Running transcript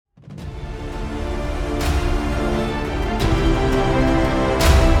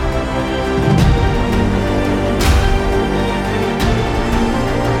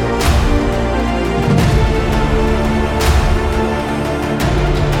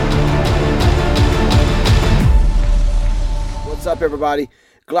up, everybody?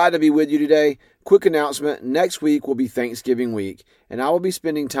 Glad to be with you today. Quick announcement. Next week will be Thanksgiving week, and I will be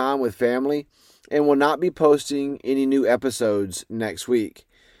spending time with family and will not be posting any new episodes next week.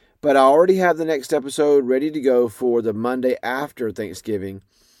 But I already have the next episode ready to go for the Monday after Thanksgiving.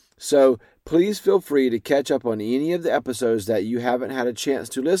 So please feel free to catch up on any of the episodes that you haven't had a chance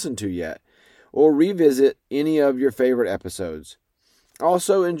to listen to yet, or revisit any of your favorite episodes.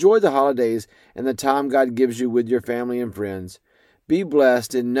 Also, enjoy the holidays and the time God gives you with your family and friends. Be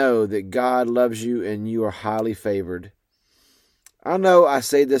blessed and know that God loves you and you are highly favored. I know I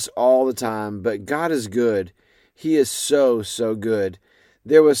say this all the time, but God is good. He is so, so good.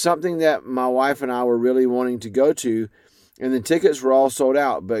 There was something that my wife and I were really wanting to go to, and the tickets were all sold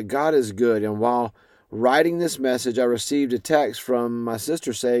out, but God is good. And while writing this message, I received a text from my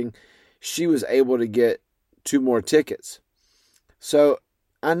sister saying she was able to get 2 more tickets. So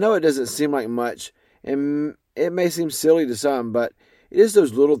I know it doesn't seem like much, and it may seem silly to some, but it is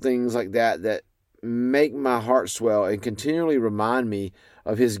those little things like that that make my heart swell and continually remind me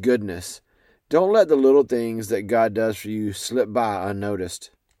of His goodness. Don't let the little things that God does for you slip by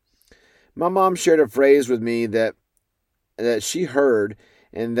unnoticed. My mom shared a phrase with me that she heard,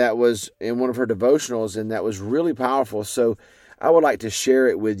 and that was in one of her devotionals, and that was really powerful, so I would like to share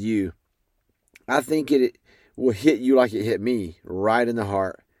it with you. I think it will hit you like it hit me, right in the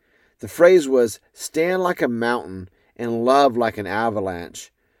heart. The phrase was, stand like a mountain and love like an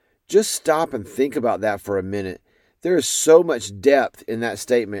avalanche. Just stop and think about that for a minute. There is so much depth in that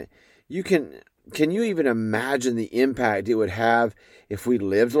statement. Can you even imagine the impact it would have if we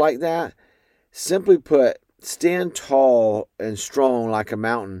lived like that? Simply put, stand tall and strong like a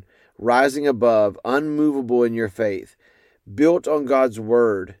mountain, rising above, unmovable in your faith, built on God's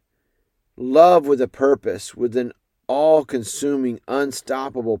word. Love with a purpose, with an all-consuming,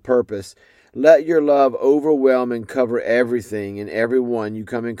 unstoppable purpose. Let your love overwhelm and cover everything and everyone you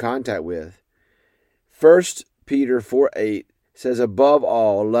come in contact with. 1 Peter 4:8 says, above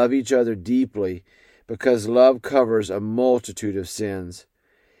all, love each other deeply, because love covers a multitude of sins.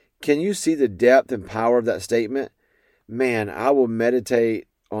 Can you see the depth and power of that statement? Man, I will meditate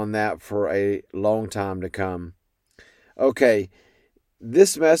on that for a long time to come. Okay.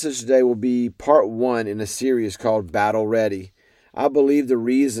 This message today will be part 1 in a series called Battle Ready. I believe the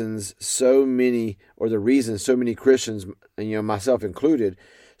reasons so many Christians, myself included,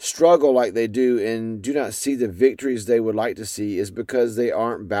 struggle like they do and do not see the victories they would like to see is because they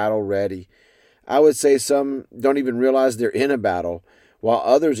aren't battle ready. I would say some don't even realize they're in a battle, while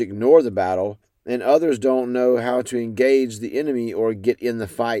others ignore the battle, and others don't know how to engage the enemy or get in the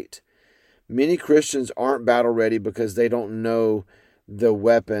fight. Many Christians aren't battle ready because they don't know the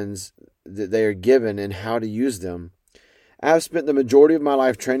weapons that they are given and how to use them. I have spent the majority of my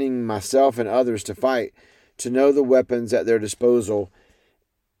life training myself and others to fight, to know the weapons at their disposal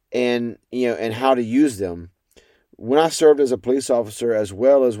and how to use them. When I served as a police officer, as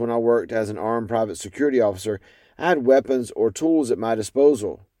well as when I worked as an armed private security officer, I had weapons or tools at my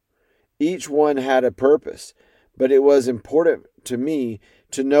disposal. Each one had a purpose, but it was important to me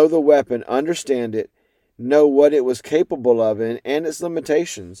to know the weapon, understand it, know what it was capable of and its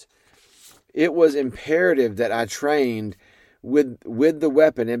limitations. It was imperative that I trained with the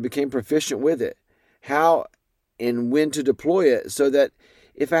weapon and became proficient with it, how and when to deploy it, so that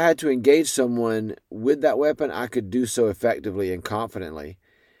if I had to engage someone with that weapon, I could do so effectively and confidently.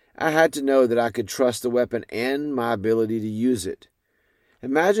 I had to know that I could trust the weapon and my ability to use it.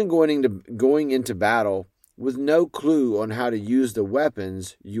 Imagine going into battle with no clue on how to use the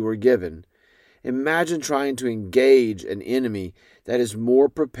weapons you were given. Imagine trying to engage an enemy that is more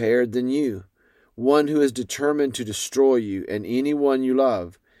prepared than you, one who is determined to destroy you and anyone you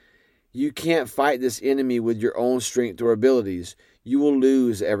love. You can't fight this enemy with your own strength or abilities. You will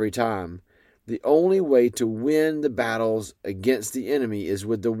lose every time. The only way to win the battles against the enemy is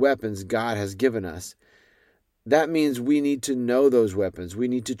with the weapons God has given us. That means we need to know those weapons. We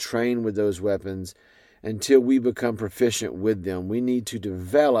need to train with those weapons until we become proficient with them. We need to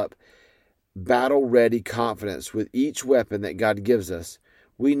develop battle-ready confidence with each weapon that God gives us.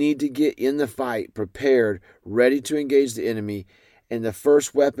 We need to get in the fight, prepared, ready to engage the enemy, and the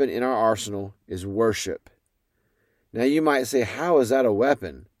first weapon in our arsenal is worship. Now you might say, how is that a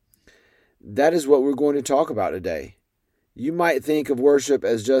weapon? That is what we're going to talk about today. You might think of worship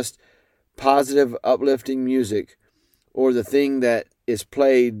as just positive, uplifting music, or the thing that is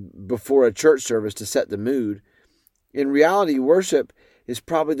played before a church service to set the mood. In reality, worship is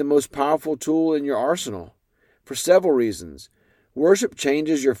probably the most powerful tool in your arsenal for several reasons. Worship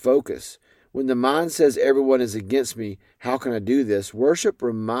changes your focus. When the mind says everyone is against me, how can I do this? Worship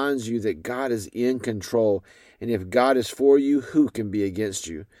reminds you that God is in control, and if God is for you, who can be against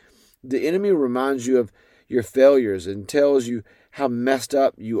you? The enemy reminds you of your failures and tells you how messed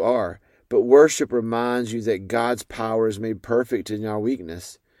up you are, but worship reminds you that God's power is made perfect in our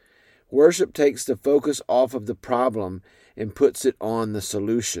weakness. Worship takes the focus off of the problem and puts it on the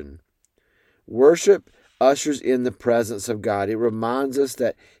solution. Worship ushers in the presence of God. It reminds us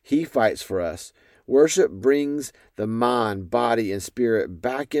that He fights for us. Worship brings the mind, body, and spirit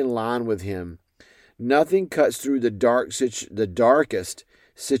back in line with Him. Nothing cuts through the darkest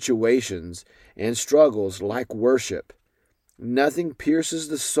situations and struggles like worship. Nothing pierces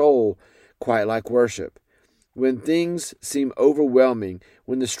the soul quite like worship. When things seem overwhelming,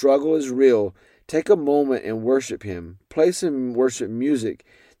 when the struggle is real, take a moment and worship Him. Play some worship music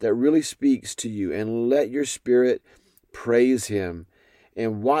that really speaks to you and let your spirit praise Him.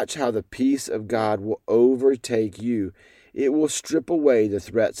 And watch how the peace of God will overtake you. It will strip away the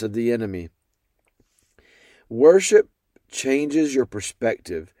threats of the enemy. Worship changes your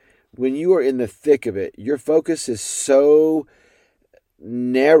perspective. When you are in the thick of it, your focus is so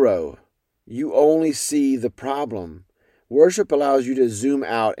narrow. You only see the problem. Worship allows you to zoom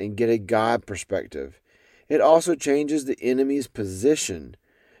out and get a God perspective. It also changes the enemy's position.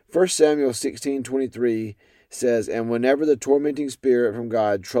 1 Samuel 16:23 says, "And whenever the tormenting spirit from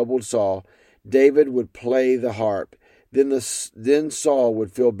God troubled Saul, David would play the harp. Then Saul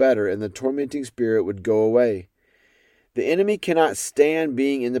would feel better, and the tormenting spirit would go away." The enemy cannot stand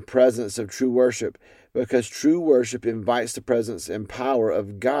being in the presence of true worship, because true worship invites the presence and power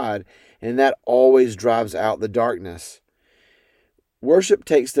of God, and that always drives out the darkness. Worship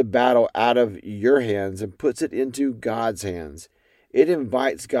takes the battle out of your hands and puts it into God's hands. It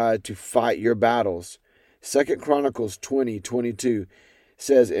invites God to fight your battles. 2 Chronicles 20:22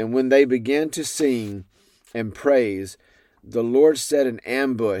 says, "And when they began to sing and praise, the Lord set an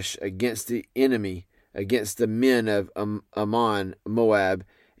ambush against the enemy, against the men of Ammon, Moab,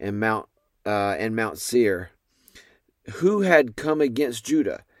 and Mount Seir, who had come against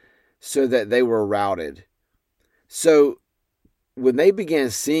Judah, so that they were routed." So when they began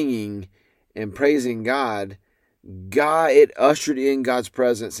singing and praising God, it ushered in God's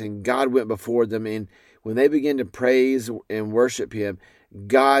presence, and God went before them. And when they began to praise and worship Him,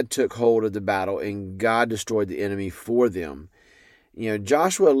 God took hold of the battle, and God destroyed the enemy for them.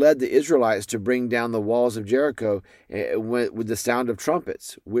 Joshua led the Israelites to bring down the walls of Jericho with the sound of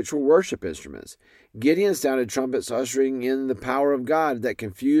trumpets, which were worship instruments. Gideon sounded trumpets, ushering in the power of God that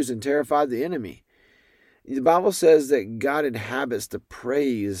confused and terrified the enemy. The Bible says that God inhabits the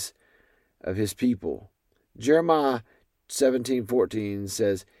praise of His people. Jeremiah 17:14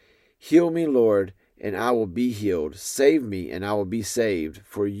 says, "Heal me, Lord, and I will be healed. Save me, and I will be saved,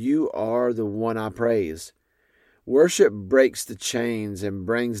 for you are the one I praise." Worship breaks the chains and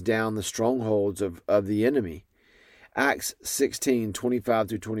brings down the strongholds of the enemy. Acts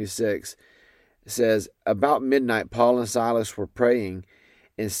 16:25-26 says, "About midnight, Paul and Silas were praying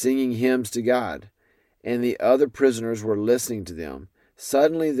and singing hymns to God, and the other prisoners were listening to them.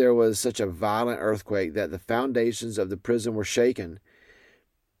 Suddenly there was such a violent earthquake that the foundations of the prison were shaken,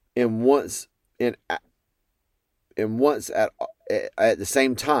 and once at the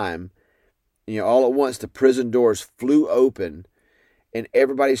same time, all at once the prison doors flew open and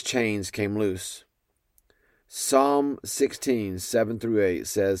everybody's chains came loose." Psalm 16:7-8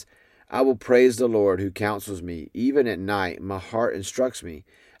 says, "I will praise the Lord who counsels me. Even at night my heart instructs me.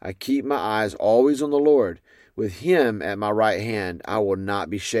 I keep my eyes always on the Lord. With Him at my right hand I will not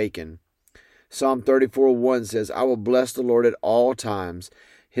be shaken." Psalm 34:1 says, "I will bless the Lord at all times.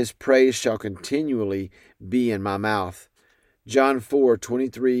 His praise shall continually be in my mouth." John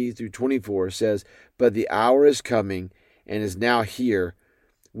 4:23-24 says, "But the hour is coming and is now here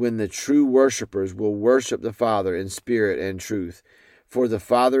when the true worshipers will worship the Father in spirit and truth. For the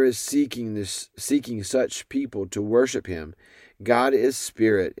Father is seeking such people to worship Him. God is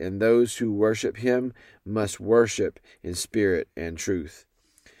spirit, and those who worship Him must worship in spirit and truth."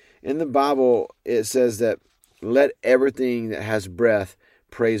 In the Bible, it says that let everything that has breath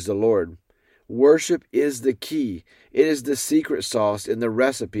praise the Lord. Worship is the key. It is the secret sauce in the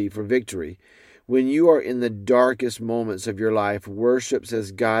recipe for victory. When you are in the darkest moments of your life, worship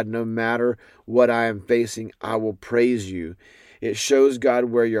says, "God, no matter what I am facing, I will praise you." It shows God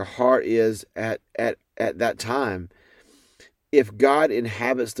where your heart is at that time. If God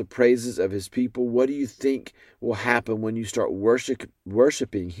inhabits the praises of His people, what do you think will happen when you start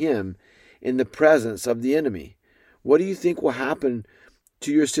worshiping Him in the presence of the enemy? What do you think will happen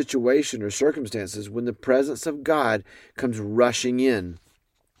to your situation or circumstances when the presence of God comes rushing in?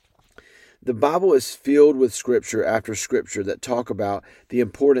 The Bible is filled with scripture after scripture that talk about the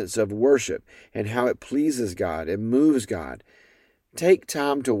importance of worship and how it pleases God and moves God. Take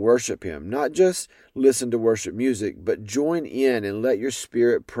time to worship Him, not just listen to worship music, but join in and let your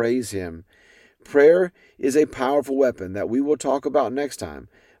spirit praise Him. Prayer is a powerful weapon that we will talk about next time,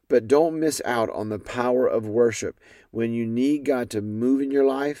 but don't miss out on the power of worship. When you need God to move in your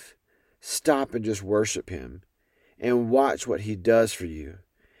life, stop and just worship Him and watch what He does for you.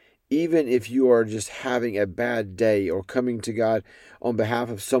 Even if you are just having a bad day or coming to God on behalf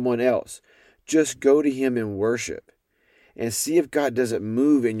of someone else, just go to Him in worship and see if God doesn't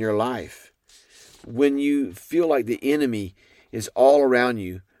move in your life. When you feel like the enemy is all around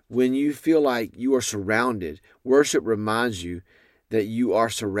you, when you feel like you are surrounded, worship reminds you that you are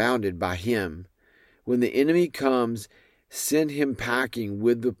surrounded by Him. When the enemy comes, send him packing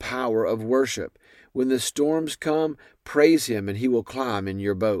with the power of worship. When the storms come, praise Him and He will climb in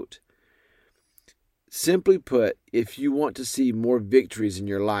your boat. Simply put, if you want to see more victories in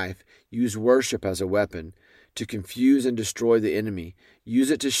your life, use worship as a weapon to confuse and destroy the enemy.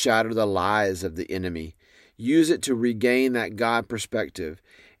 Use it to shatter the lies of the enemy. Use it to regain that God perspective.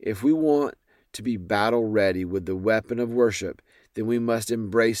 If we want to be battle ready with the weapon of worship, then we must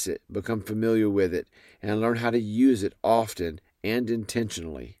embrace it, become familiar with it, and learn how to use it often and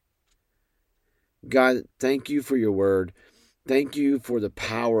intentionally. God, thank You for Your word. Thank You for the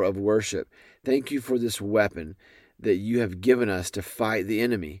power of worship. Thank You for this weapon that You have given us to fight the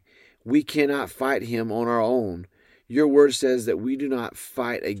enemy. We cannot fight him on our own. Your word says that we do not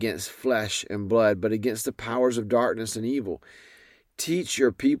fight against flesh and blood, but against the powers of darkness and evil. Teach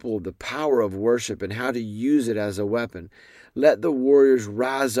Your people the power of worship and how to use it as a weapon. Let the warriors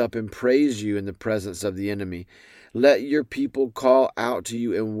rise up and praise You in the presence of the enemy. Let Your people call out to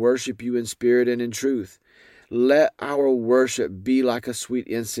You and worship You in spirit and in truth. Let our worship be like a sweet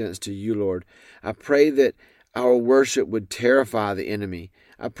incense to You, Lord. I pray that our worship would terrify the enemy.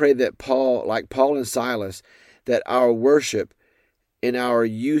 I pray that like Paul and Silas, that our worship and our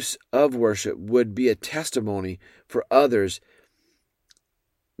use of worship would be a testimony for others,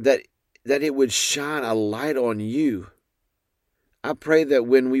 that it would shine a light on You. I pray that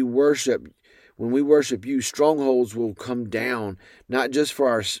when we worship You, strongholds will come down, not just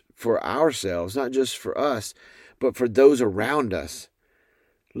for ourselves, not just for us, but for those around us.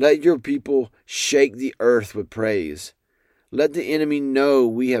 Let Your people shake the earth with praise. Let the enemy know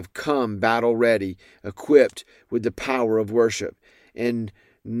we have come battle ready, equipped with the power of worship, and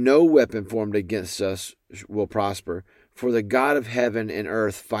no weapon formed against us will prosper. For the God of heaven and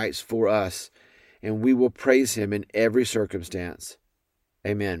earth fights for us, and we will praise Him in every circumstance.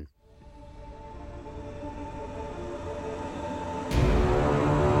 Amen.